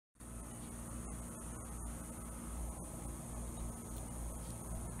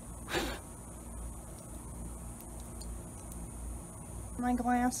My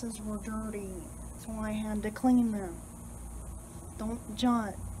glasses were dirty, so I had to clean them. Don't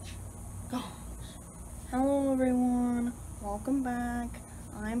judge. Gosh. Hello everyone, welcome back.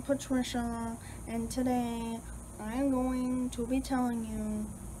 I'm Patricia, and today I'm going to be telling you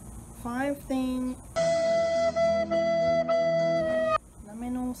 5 things that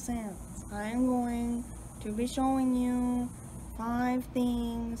make no sense. I'm going to be showing you 5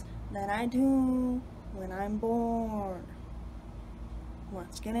 things that I do when I'm bored.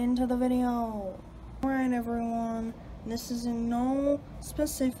 Let's get into the video. Alright everyone, this is in no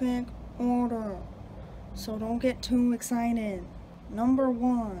specific order, so don't get too excited. Number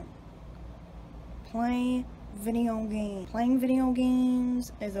 1, play video games. Playing video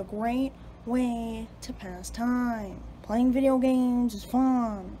games is a great way to pass time. Playing video games is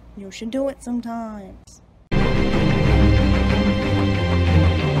fun. You should do it sometimes.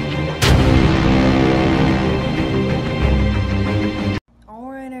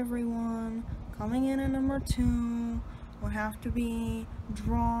 Alright everyone, coming in at number 2 would have to be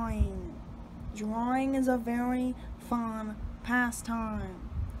drawing. Drawing is a very fun pastime.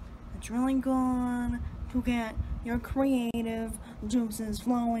 It's really good to get your creative juices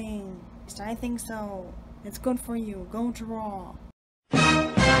flowing. I think so. It's good for you. Go draw.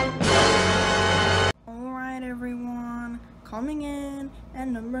 Alright everyone, coming in at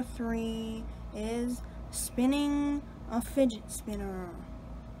number 3 is spinning a fidget spinner.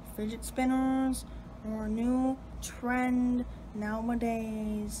 Fidget spinners are a new trend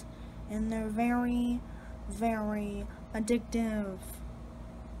nowadays, and they're very, very addictive.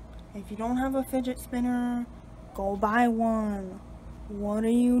 If you don't have a fidget spinner, go buy one. What are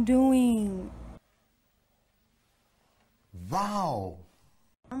you doing? Wow!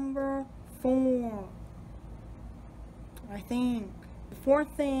 Number 4. I think the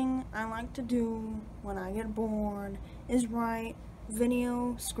 4th thing I like to do when I get bored is write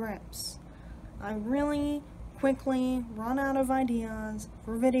video scripts. I really quickly run out of ideas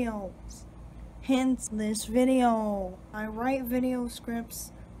for videos. Hence this video. I write video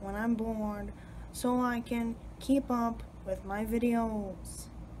scripts when I'm bored so I can keep up with my videos.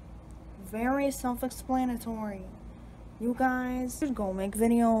 Very self-explanatory. You guys should go make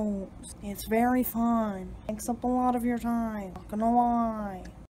videos. It's very fun. Takes up a lot of your time. Not gonna lie.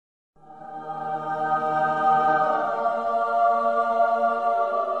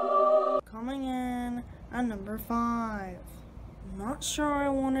 Coming in at number 5. Not sure I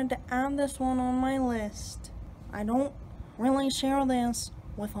wanted to add this one on my list. I don't really share this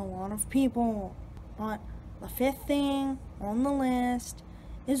with a lot of people, but the 5th thing on the list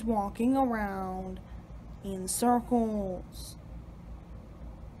is walking around in circles.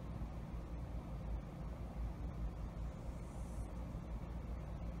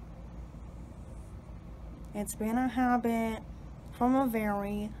 It's been a habit from a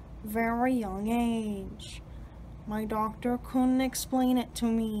very, very young age. My doctor couldn't explain it to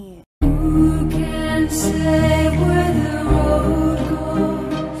me. Who can say